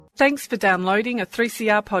Thanks for downloading a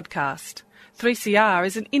 3CR podcast. 3CR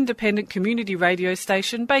is an independent community radio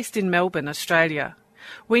station based in Melbourne, Australia.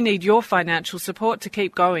 We need your financial support to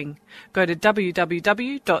keep going. Go to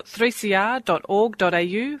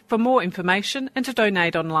www.3cr.org.au for more information and to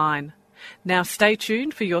donate online. Now stay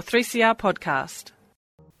tuned for your 3CR podcast.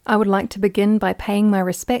 I would like to begin by paying my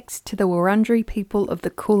respects to the Wurundjeri people of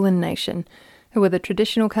the Kulin Nation, who are the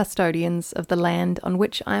traditional custodians of the land on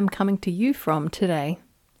which I am coming to you from today.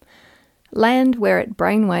 Land where at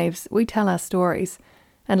Brainwaves we tell our stories,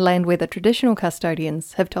 and land where the traditional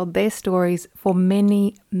custodians have told their stories for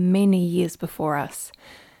many, many years before us,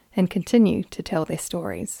 and continue to tell their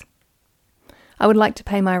stories. I would like to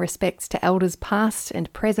pay my respects to elders past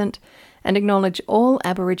and present, and acknowledge all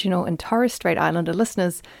Aboriginal and Torres Strait Islander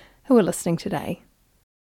listeners who are listening today.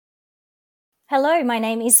 Hello, my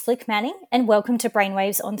name is Flick Manning, and welcome to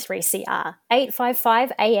Brainwaves on 3CR,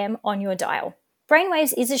 855 AM on your dial.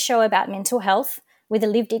 Brainwaves is a show about mental health with a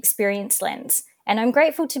lived experience lens, and I'm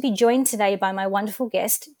grateful to be joined today by my wonderful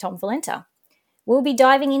guest, Tom Valenta. We'll be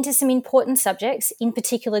diving into some important subjects, in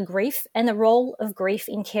particular grief and the role of grief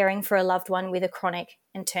in caring for a loved one with a chronic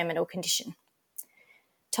and terminal condition.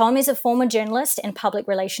 Tom is a former journalist and public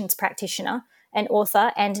relations practitioner, an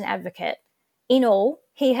author and an advocate. In all,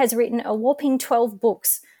 he has written a whopping 12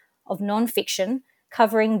 books of non-fiction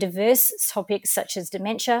covering diverse topics such as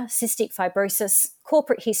dementia, cystic fibrosis,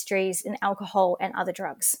 corporate histories, and alcohol and other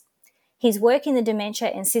drugs. His work in the dementia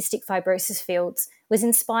and cystic fibrosis fields was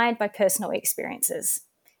inspired by personal experiences.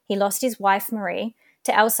 He lost his wife, Marie,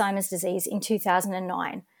 to Alzheimer's disease in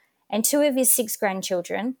 2009, and 2 of his 6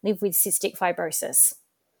 grandchildren live with cystic fibrosis.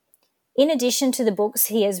 In addition to the books,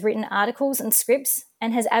 he has written articles and scripts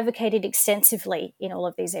and has advocated extensively in all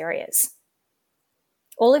of these areas.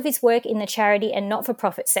 All of his work in the charity and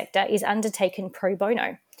not-for-profit sector is undertaken pro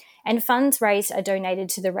bono, and funds raised are donated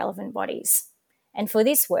to the relevant bodies. And for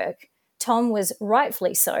this work, Tom was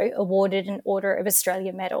rightfully so awarded an Order of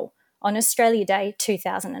Australia Medal on Australia Day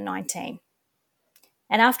 2019.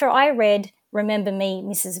 And after I read Remember Me,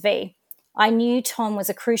 Mrs. V, I knew Tom was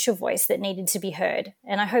a crucial voice that needed to be heard,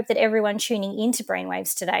 and I hope that everyone tuning into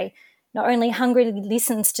Brainwaves today not only hungrily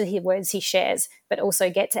listens to the words he shares, but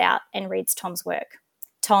also gets out and reads Tom's work.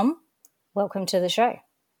 Tom, welcome to the show.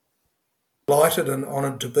 Delighted and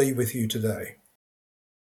honoured to be with you today.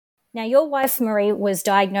 Now, your wife, Marie, was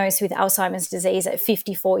diagnosed with Alzheimer's disease at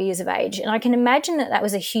 54 years of age, and I can imagine that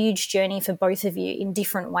was a huge journey for both of you in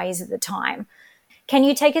different ways at the time. Can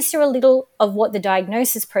you take us through a little of what the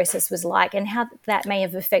diagnosis process was like and how that may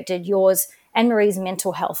have affected yours and Marie's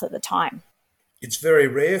mental health at the time? It's very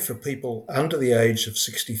rare for people under the age of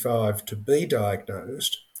 65 to be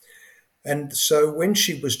diagnosed. And so when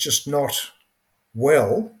she was just not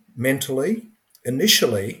well mentally,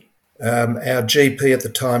 initially, our GP at the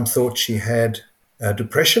time thought she had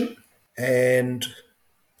depression, and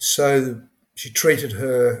so she treated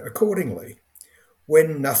her accordingly.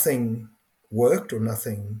 When nothing worked or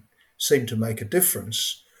nothing seemed to make a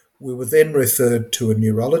difference, we were then referred to a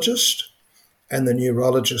neurologist, and the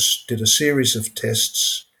neurologist did a series of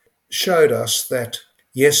tests, showed us that,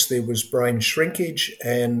 yes, there was brain shrinkage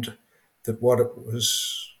and that what it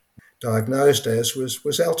was diagnosed as was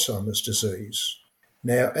Alzheimer's disease.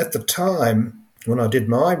 Now, at the time, when I did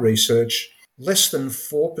my research, less than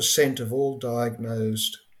 4% of all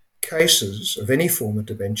diagnosed cases of any form of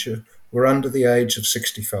dementia were under the age of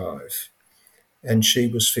 65, and she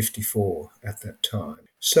was 54 at that time.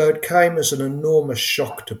 So it came as an enormous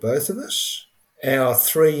shock to both of us. Our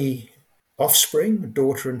 3 offspring, a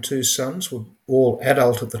daughter and 2 sons, were all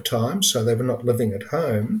adult at the time, so they were not living at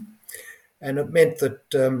home. And it meant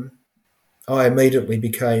that I immediately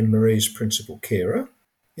became Marie's principal carer.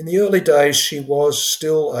 In the early days, she was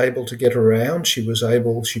still able to get around. She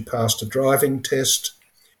passed a driving test.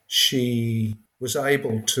 She was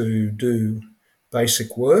able to do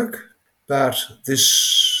basic work, but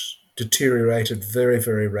this deteriorated very,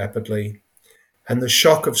 very rapidly. And the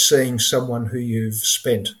shock of seeing someone who you've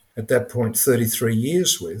spent at that point 33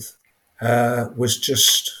 years with was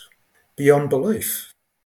just beyond belief.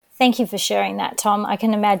 Thank you for sharing that, Tom. I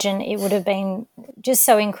can imagine it would have been just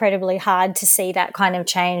so incredibly hard to see that kind of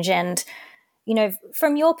change. And, you know,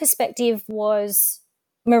 from your perspective, was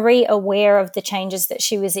Marie aware of the changes that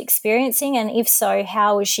she was experiencing? And if so,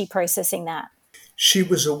 how was she processing that? She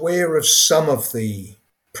was aware of some of the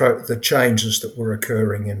changes that were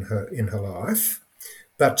occurring in her life,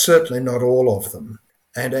 but certainly not all of them.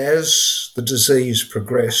 And as the disease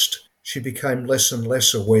progressed, she became less and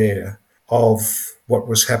less aware of what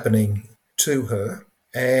was happening to her.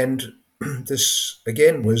 And this,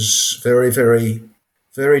 again, was very, very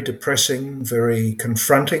very depressing, very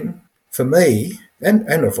confronting for me, and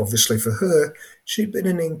obviously for her. She'd been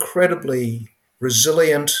an incredibly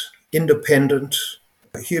resilient, independent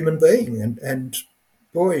human being, and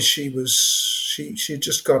boy, she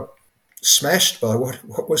just got smashed by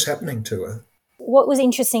what was happening to her. What was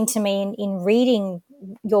interesting to me in reading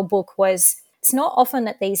your book was it's not often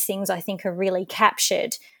that these things, I think, are really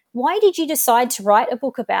captured. Why did you decide to write a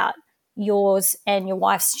book about yours and your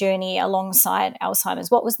wife's journey alongside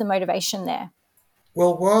Alzheimer's? What was the motivation there?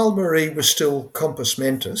 Well, while Marie was still compos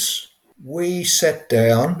mentis, we sat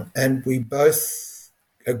down and we both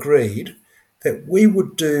agreed that we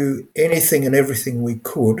would do anything and everything we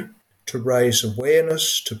could to raise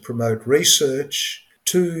awareness, to promote research,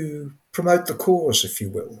 to promote the cause, if you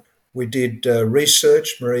will. We did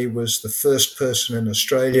research. Marie was the first person in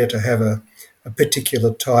Australia to have a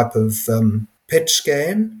particular type of PET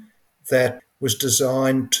scan that was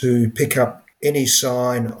designed to pick up any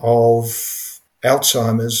sign of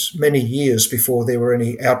Alzheimer's many years before there were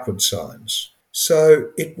any outward signs.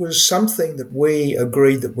 So it was something that we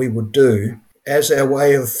agreed that we would do as our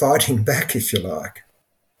way of fighting back, if you like.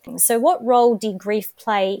 So what role did grief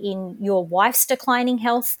play in your wife's declining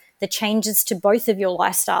health, the changes to both of your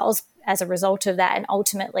lifestyles as a result of that, and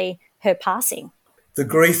ultimately her passing? The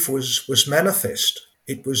grief was manifest.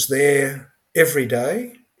 It was there every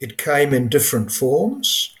day. It came in different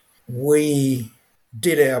forms. We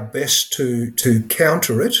did our best to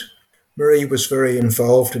counter it. Marie was very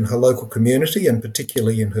involved in her local community and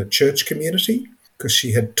particularly in her church community because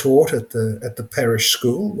she had taught at the parish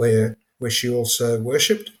school where she also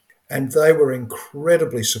worshipped, and they were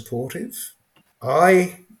incredibly supportive.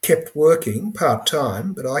 I kept working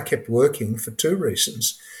part-time, but I kept working for two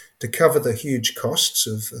reasons: to cover the huge costs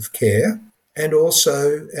of care, and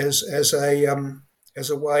also as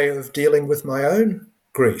a way of dealing with my own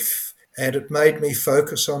grief. And it made me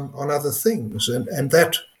focus on other things. And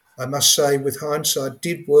that, I must say, with hindsight,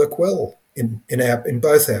 did work well in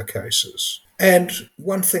both our cases. And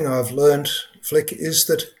one thing I've learned, Flick, is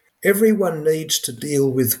that everyone needs to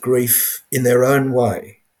deal with grief in their own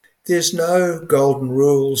way. There's no golden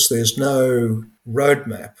rules, there's no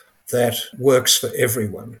roadmap that works for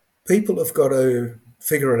everyone. People have got to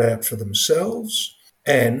figure it out for themselves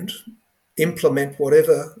and implement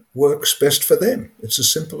whatever works best for them. It's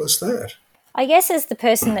as simple as that. I guess as the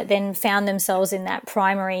person that then found themselves in that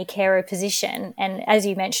primary carer position, and as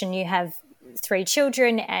you mentioned, you have 3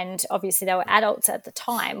 children and obviously they were adults at the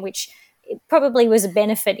time, which probably was a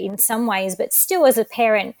benefit in some ways, but still as a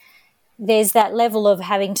parent, there's that level of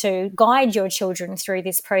having to guide your children through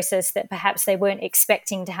this process that perhaps they weren't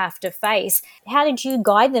expecting to have to face. How did you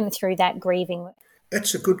guide them through that grieving?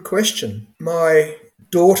 That's a good question. My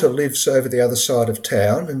daughter lives over the other side of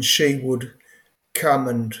town and she would come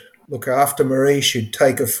and look after Marie. She'd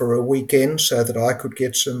take her for a weekend so that I could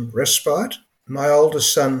get some respite. My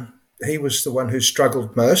oldest son, he was the one who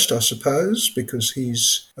struggled most, I suppose, because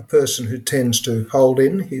he's a person who tends to hold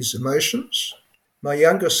in his emotions. My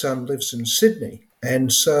younger son lives in Sydney,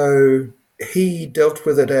 and so he dealt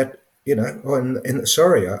with it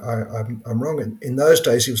I'm wrong. In those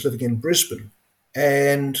days, he was living in Brisbane,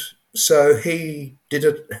 and so he did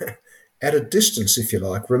it at a distance, if you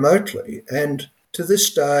like, remotely. And to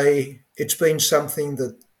this day, it's been something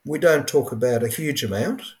that we don't talk about a huge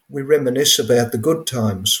amount. We reminisce about the good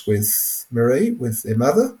times with Marie, with their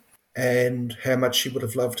mother, and how much she would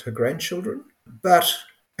have loved her grandchildren. But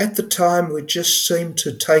at the time, we just seemed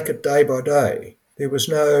to take it day by day. There was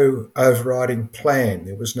no overriding plan.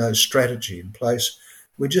 There was no strategy in place.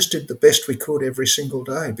 We just did the best we could every single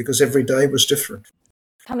day because every day was different.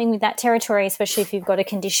 Coming with that territory, especially if you've got a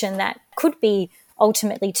condition that could be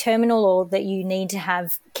ultimately terminal or that you need to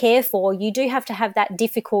have care for, you do have to have that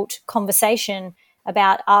difficult conversation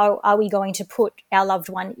about are we going to put our loved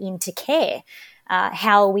one into care?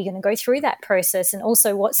 How are we going to go through that process? And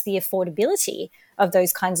also, what's the affordability of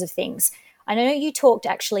those kinds of things? I know you talked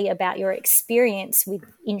actually about your experience with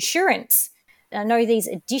insurance. I know these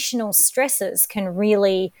additional stresses can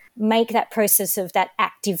really make that process of that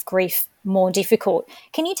active grief more difficult.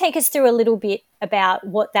 Can you take us through a little bit about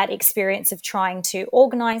what that experience of trying to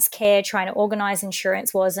organise care, trying to organise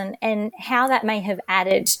insurance was, and how that may have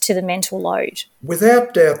added to the mental load?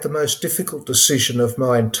 Without doubt, the most difficult decision of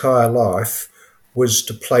my entire life was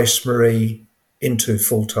to place Marie into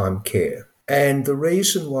full-time care. And the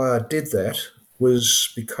reason why I did that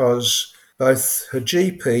was because both her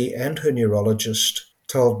GP and her neurologist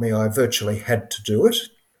told me I virtually had to do it.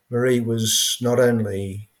 Marie was not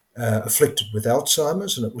only afflicted with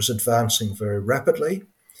Alzheimer's, and it was advancing very rapidly,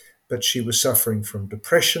 but she was suffering from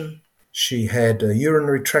depression. She had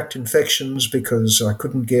urinary tract infections because I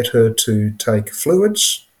couldn't get her to take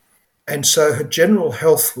fluids. And so her general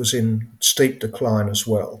health was in steep decline as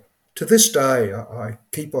well. To this day, I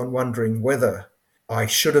keep on wondering whether I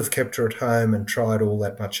should have kept her at home and tried all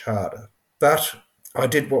that much harder. But I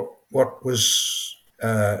did what was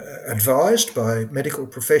advised by medical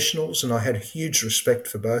professionals, and I had huge respect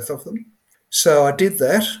for both of them. So I did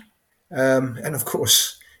that. And of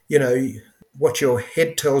course, what your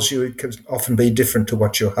head tells you can often be different to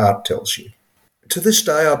what your heart tells you. To this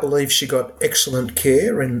day, I believe she got excellent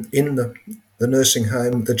care in the nursing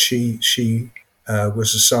home that she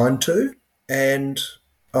was assigned to, and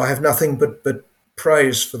I have nothing but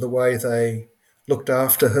praise for the way they looked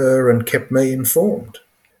after her and kept me informed.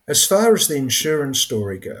 As far as the insurance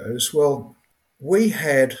story goes, well, we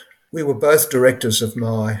were both directors of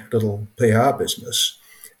my little PR business,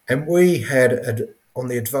 and we had, on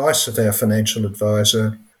the advice of our financial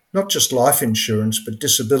advisor, not just life insurance, but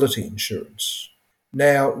disability insurance.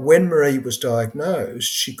 Now, when Marie was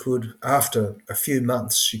diagnosed, after a few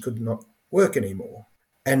months, she could not work anymore.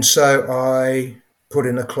 And so I put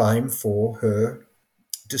in a claim for her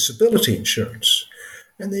disability insurance.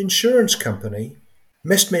 And the insurance company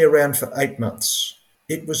messed me around for 8 months.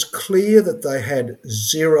 It was clear that they had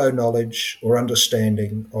zero knowledge or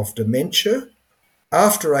understanding of dementia.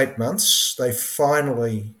 After 8 months, they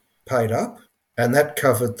finally paid up, and that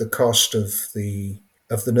covered the cost of the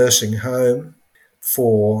nursing home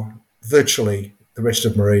for virtually the rest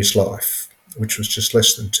of Marie's life, which was just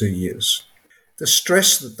less than 2 years. The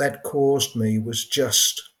stress that caused me was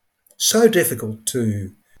just so difficult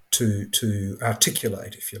to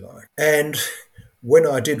articulate, if you like. And when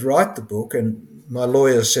I did write the book, and my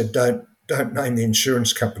lawyer said, don't name the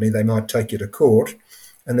insurance company, they might take you to court,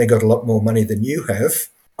 and they got a lot more money than you have,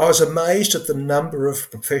 I was amazed at the number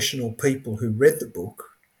of professional people who read the book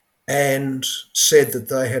and said that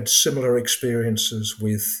they had similar experiences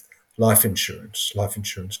with life insurance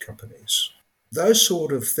companies. Those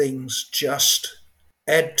sort of things just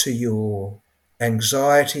add to your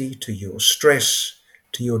anxiety, to your stress,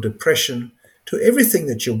 to your depression, to everything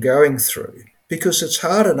that you're going through, because it's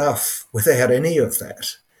hard enough without any of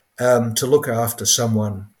that to look after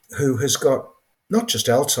someone who has got not just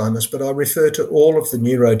Alzheimer's, but I refer to all of the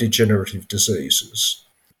neurodegenerative diseases.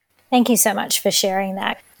 Thank you so much for sharing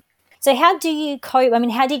that. So how do you cope? I mean,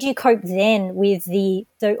 how did you cope then with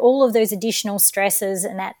all of those additional stresses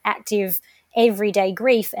and that active everyday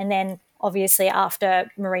grief? And then obviously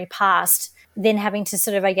after Marie passed, then having to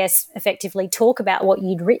sort of, I guess, effectively talk about what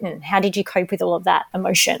you'd written. How did you cope with all of that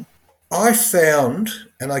emotion? I found,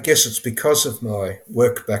 and I guess it's because of my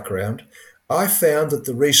work background, I found that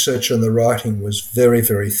the research and the writing was very,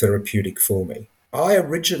 very therapeutic for me. I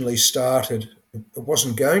originally started, it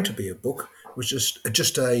wasn't going to be a book, it was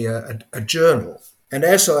just a journal. And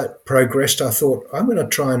as I progressed, I thought, I'm going to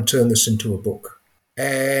try and turn this into a book.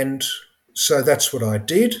 And so that's what I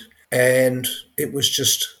did. And it was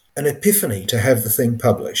just an epiphany to have the thing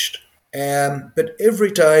published. But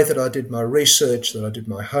every day that I did my research, that I did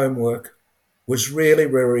my homework, was really,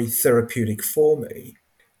 very therapeutic for me.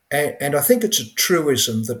 And I think it's a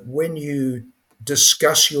truism that when you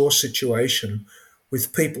discuss your situation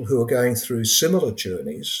with people who are going through similar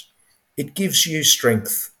journeys, it gives you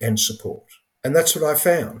strength and support. And that's what I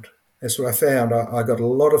found. I got a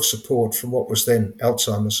lot of support from what was then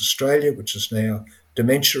Alzheimer's Australia, which is now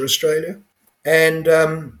Dementia Australia. And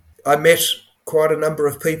I met quite a number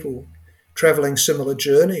of people travelling similar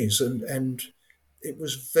journeys, and it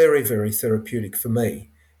was very, very therapeutic for me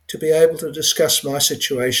to be able to discuss my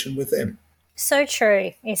situation with them. So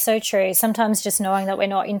true. It's so true. Sometimes just knowing that we're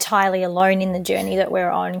not entirely alone in the journey that we're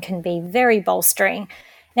on can be very bolstering.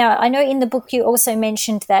 Now, I know in the book you also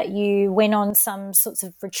mentioned that you went on some sorts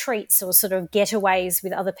of retreats or sort of getaways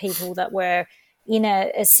with other people that were in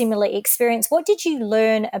a similar experience. What did you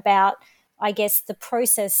learn about, I guess, the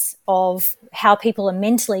process of how people are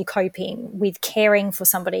mentally coping with caring for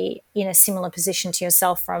somebody in a similar position to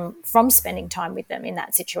yourself from spending time with them in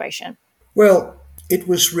that situation? Well, it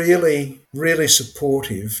was really, really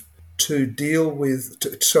supportive to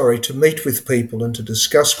to meet with people and to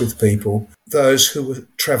discuss with people, those who were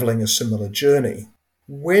travelling a similar journey.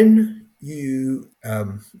 When you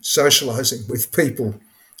socialising with people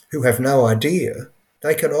who have no idea,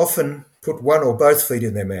 they can often put one or both feet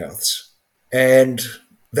in their mouths. And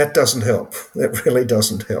that doesn't help. That really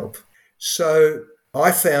doesn't help. So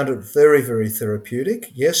I found it very, very therapeutic.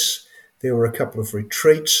 Yes, there were a couple of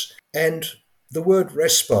retreats, and the word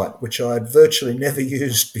respite, which I had virtually never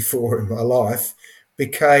used before in my life,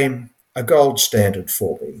 became a gold standard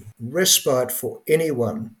for me. Respite for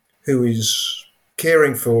anyone who is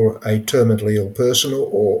caring for a terminally ill person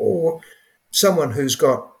or someone who's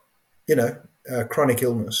got, chronic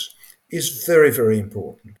illness is very, very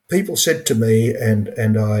important. People said to me,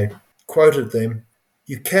 and I quoted them,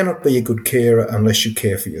 "You cannot be a good carer unless you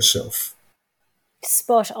care for yourself."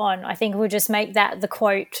 Spot on. I think we'll just make that the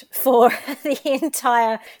quote for the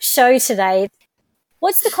entire show today.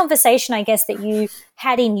 What's the conversation, I guess, that you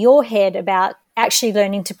had in your head about actually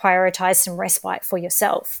learning to prioritise some respite for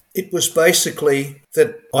yourself? It was basically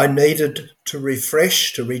that I needed to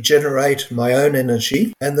refresh, to regenerate my own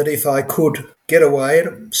energy, and that if I could get away,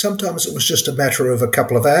 sometimes it was just a matter of a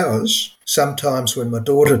couple of hours. Sometimes when my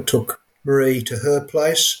daughter took Marie to her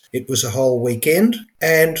place, it was a whole weekend,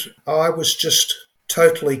 and I was just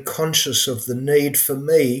totally conscious of the need for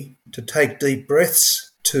me to take deep breaths,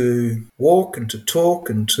 to walk and to talk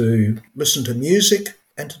and to listen to music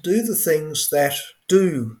and to do the things that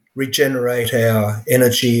do regenerate our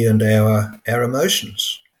energy and our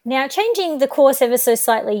emotions. Now, changing the course ever so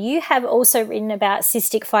slightly, you have also written about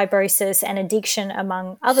cystic fibrosis and addiction,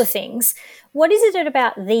 among other things. What is it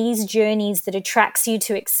about these journeys that attracts you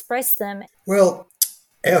to express them? Well,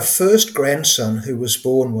 our first grandson, who was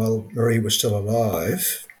born while Marie was still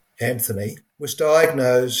alive, Anthony, was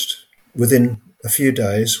diagnosed within a few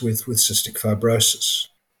days with cystic fibrosis.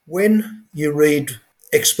 When you read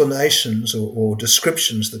explanations or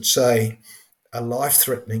descriptions that say a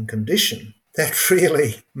life-threatening condition, that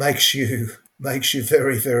really makes you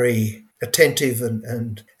very, very attentive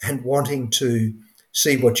and wanting to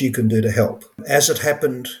see what you can do to help. As it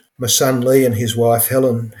happened, my son Lee and his wife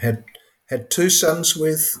Helen had two sons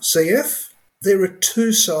with CF. There are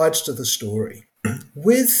two sides to the story.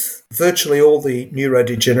 With virtually all the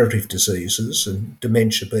neurodegenerative diseases and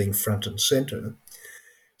dementia being front and centre,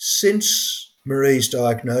 since Marie's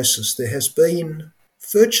diagnosis, there has been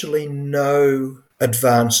virtually no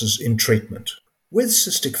advances in treatment. With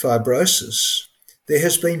cystic fibrosis, there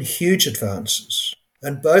has been huge advances.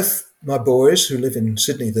 And both my boys, who live in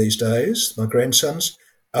Sydney these days, my grandsons,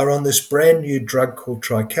 are on this brand new drug called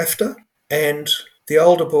Trikafta, and the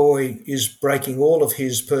older boy is breaking all of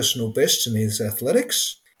his personal bests in his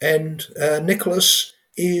athletics, and Nicholas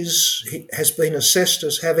has been assessed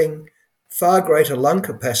as having far greater lung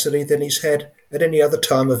capacity than he's had at any other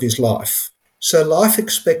time of his life. So life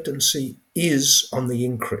expectancy is on the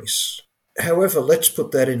increase. However, let's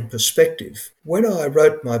put that in perspective. When I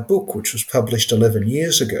wrote my book, which was published 11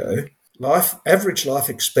 years ago, average life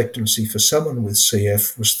expectancy for someone with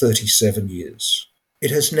CF was 37 years.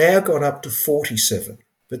 It has now gone up to 47,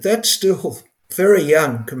 but that's still very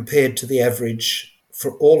young compared to the average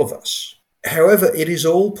for all of us. However, it is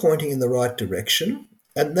all pointing in the right direction,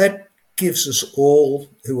 and that gives us all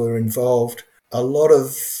who are involved a lot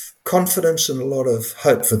of confidence and a lot of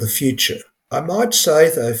hope for the future. I might say,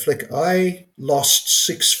 though, Flick, I lost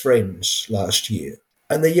 6 friends last year,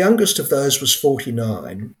 and the youngest of those was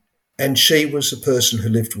 49, and she was a person who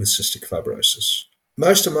lived with cystic fibrosis.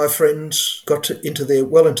 Most of my friends got into their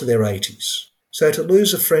 80s. So to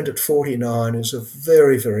lose a friend at 49 is a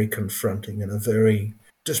very, very confronting and a very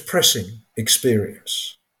depressing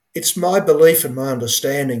experience. It's my belief and my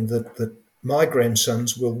understanding that my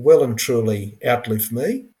grandsons will well and truly outlive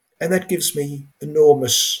me, and that gives me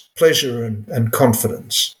enormous pleasure and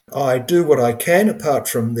confidence. I do what I can apart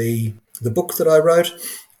from the book that I wrote.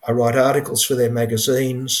 I write articles for their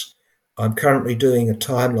magazines. I'm currently doing a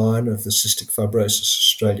timeline of the Cystic Fibrosis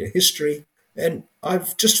Australia history, and I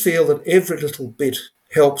just feel that every little bit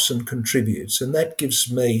helps and contributes, and that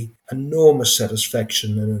gives me enormous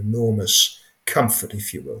satisfaction and enormous comfort,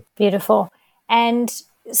 if you will. Beautiful. And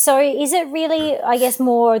so is it really, I guess,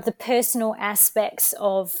 more the personal aspects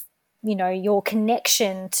of, your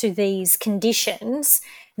connection to these conditions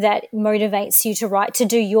that motivates you to write, to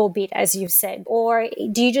do your bit, as you've said? Or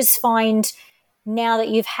do you just find now that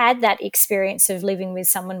you've had that experience of living with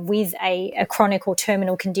someone with a chronic or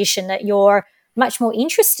terminal condition that you're much more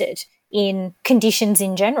interested in conditions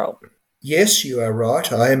in general? Yes, you are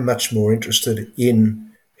right. I am much more interested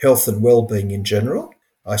in health and well-being in general.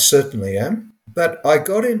 I certainly am. But I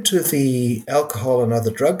got into the alcohol and other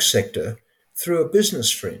drug sector through a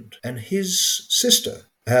business friend, and his sister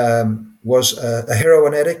was a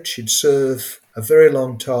heroin addict. She'd served a very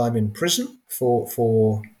long time in prison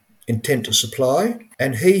for intent to supply,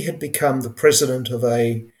 and he had become the president of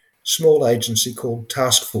a small agency called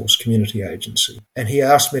Task Force Community Agency. And he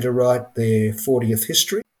asked me to write their 40th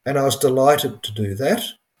history, and I was delighted to do that.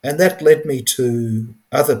 And that led me to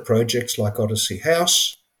other projects like Odyssey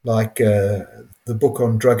House, like the book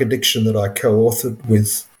on drug addiction that I co-authored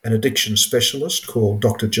with an addiction specialist called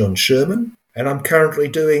Dr. John Sherman. And I'm currently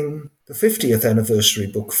doing the 50th anniversary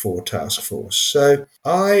book for Task Force. So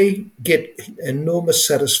I get enormous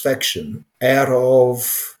satisfaction out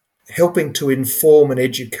of helping to inform and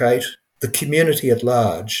educate the community at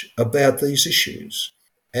large about these issues.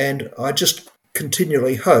 And I just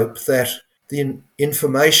continually hope that the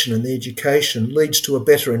information and the education leads to a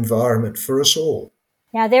better environment for us all.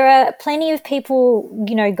 Now, there are plenty of people,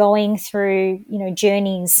 going through,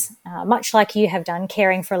 journeys, much like you have done,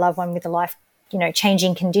 caring for a loved one with a life,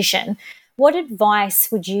 changing condition. What advice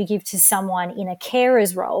would you give to someone in a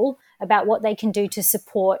carer's role about what they can do to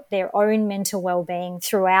support their own mental well-being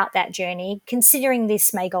throughout that journey, considering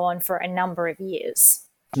this may go on for a number of years?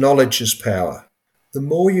 Knowledge is power. The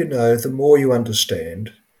more you know, the more you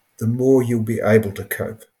understand, the more you'll be able to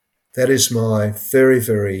cope. That is my very,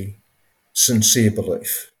 very sincere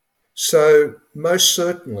belief. So most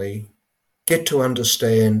certainly get to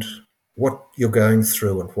understand what you're going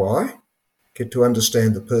through and why. Get to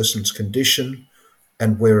understand the person's condition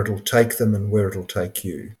and where it'll take them and where it'll take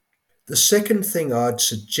you. The second thing I'd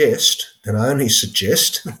suggest, and I only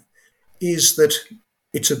suggest, is that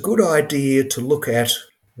it's a good idea to look at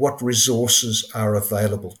what resources are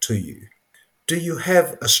available to you. Do you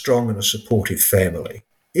have a strong and a supportive family?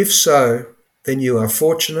 If so, then you are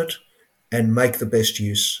fortunate and make the best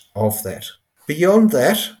use of that. Beyond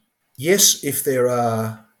that, yes, if there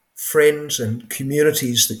are friends and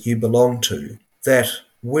communities that you belong to that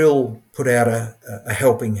will put out a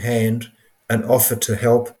helping hand and offer to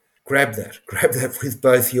help, grab that with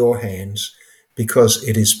both your hands, because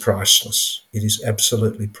it is priceless. It is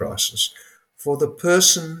absolutely priceless. For the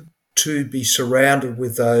person to be surrounded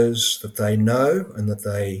with those that they know and that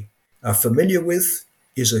they are familiar with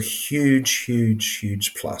is a huge, huge,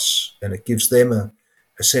 huge plus, and it gives them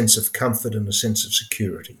a sense of comfort and a sense of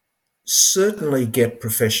security. Certainly get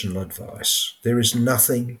professional advice. There is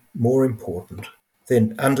nothing more important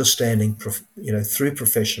than understanding, through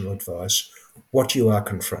professional advice, what you are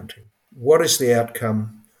confronting. What is the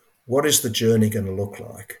outcome? What is the journey going to look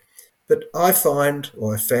like? But I found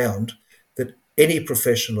that any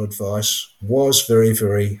professional advice was very,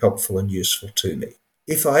 very helpful and useful to me.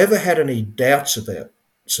 If I ever had any doubts about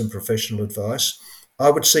some professional advice, I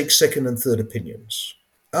would seek second and third opinions.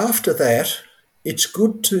 After that, it's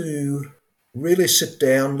good to really sit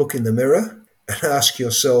down, look in the mirror, and ask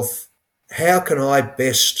yourself, how can I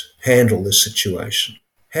best handle this situation?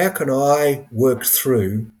 How can I work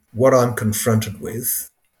through what I'm confronted with?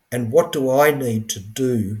 And what do I need to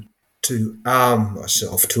do to arm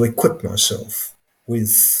myself, to equip myself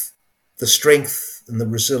with the strength and the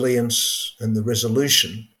resilience and the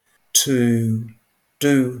resolution to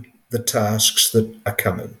do the tasks that are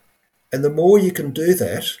coming? And the more you can do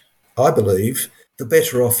that, I believe, the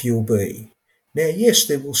better off you'll be. Now, yes,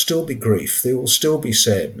 there will still be grief, there will still be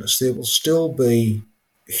sadness, there will still be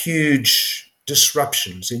huge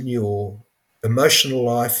disruptions in your emotional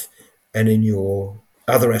life and in your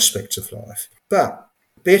other aspects of life. But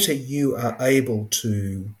better you are able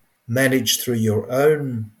to manage through your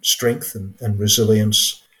own strength and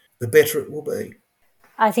resilience, the better it will be.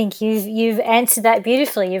 I think you've answered that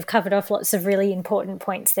beautifully. You've covered off lots of really important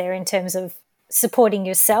points there in terms of supporting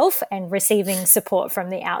yourself and receiving support from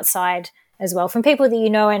the outside as well, from people that you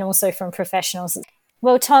know and also from professionals.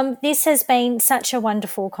 Well, Tom, this has been such a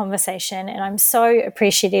wonderful conversation, and I'm so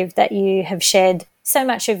appreciative that you have shared so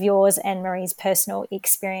much of yours and Marie's personal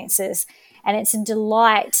experiences. And it's a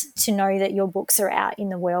delight to know that your books are out in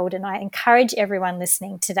the world. And I encourage everyone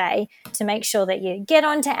listening today to make sure that you get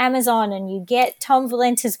onto Amazon and you get Tom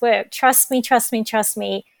Valenta's work. Trust me.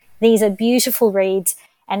 These are beautiful reads,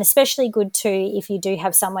 and especially good too if you do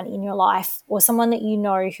have someone in your life or someone that you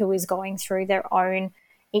know who is going through their own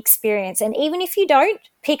experience. And even if you don't,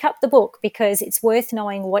 pick up the book, because it's worth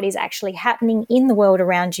knowing what is actually happening in the world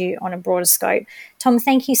around you on a broader scope. Tom,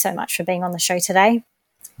 thank you so much for being on the show today.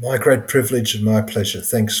 My great privilege and my pleasure.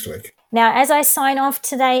 Thanks, Flick. Now, as I sign off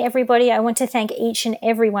today, everybody, I want to thank each and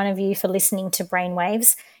every one of you for listening to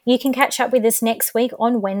Brainwaves. You can catch up with us next week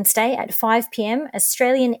on Wednesday at 5 p.m.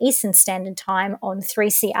 Australian Eastern Standard Time on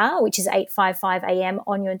 3CR, which is 8:55 a.m.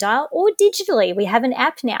 on your dial, or digitally. We have an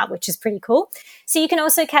app now, which is pretty cool. So you can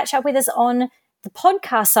also catch up with us on the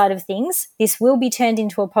podcast side of things. This will be turned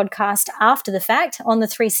into a podcast after the fact on the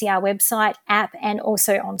 3CR website, app, and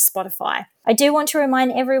also on Spotify. I do want to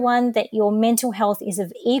remind everyone that your mental health is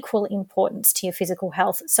of equal importance to your physical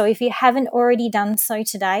health. So if you haven't already done so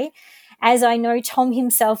today, as I know Tom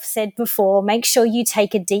himself said before, make sure you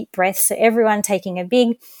take a deep breath. So everyone taking a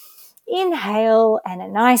big inhale and a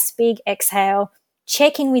nice big exhale.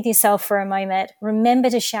 check in with yourself for a moment. Remember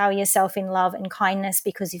to shower yourself in love and kindness,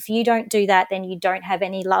 because if you don't do that, then you don't have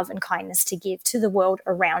any love and kindness to give to the world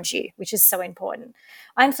around you, which is so important.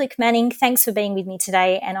 I'm Flick Manning. Thanks for being with me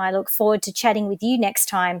today, and I look forward to chatting with you next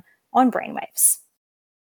time on Brainwaves.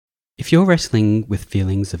 If you're wrestling with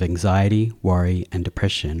feelings of anxiety, worry, and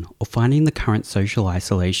depression, or finding the current social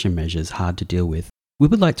isolation measures hard to deal with, we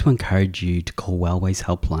would like to encourage you to call Wellways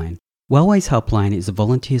Helpline. Wellways Helpline is a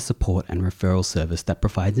volunteer support and referral service that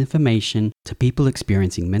provides information to people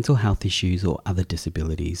experiencing mental health issues or other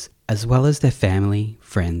disabilities, as well as their family,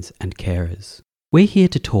 friends, and carers. We're here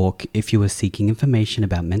to talk if you are seeking information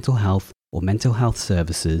about mental health or mental health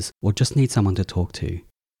services, or just need someone to talk to.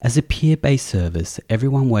 As a peer-based service,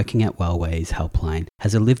 everyone working at Wellways Helpline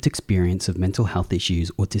has a lived experience of mental health issues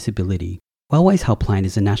or disability. Wellways Helpline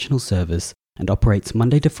is a national service and operates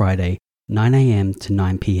Monday to Friday, 9 a.m. to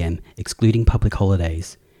 9 p.m, excluding public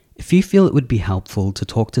holidays. If you feel it would be helpful to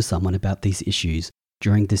talk to someone about these issues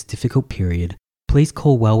during this difficult period, please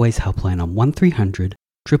call Wellways Helpline on 1300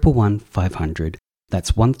 111 500.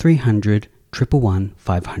 That's 1300 111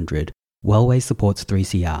 500. Wellways supports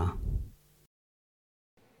 3CR.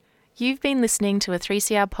 You've been listening to a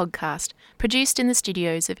 3CR podcast produced in the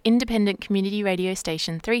studios of independent community radio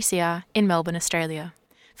station 3CR in Melbourne, Australia.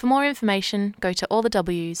 For more information, go to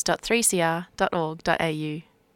allthews.3cr.org.au.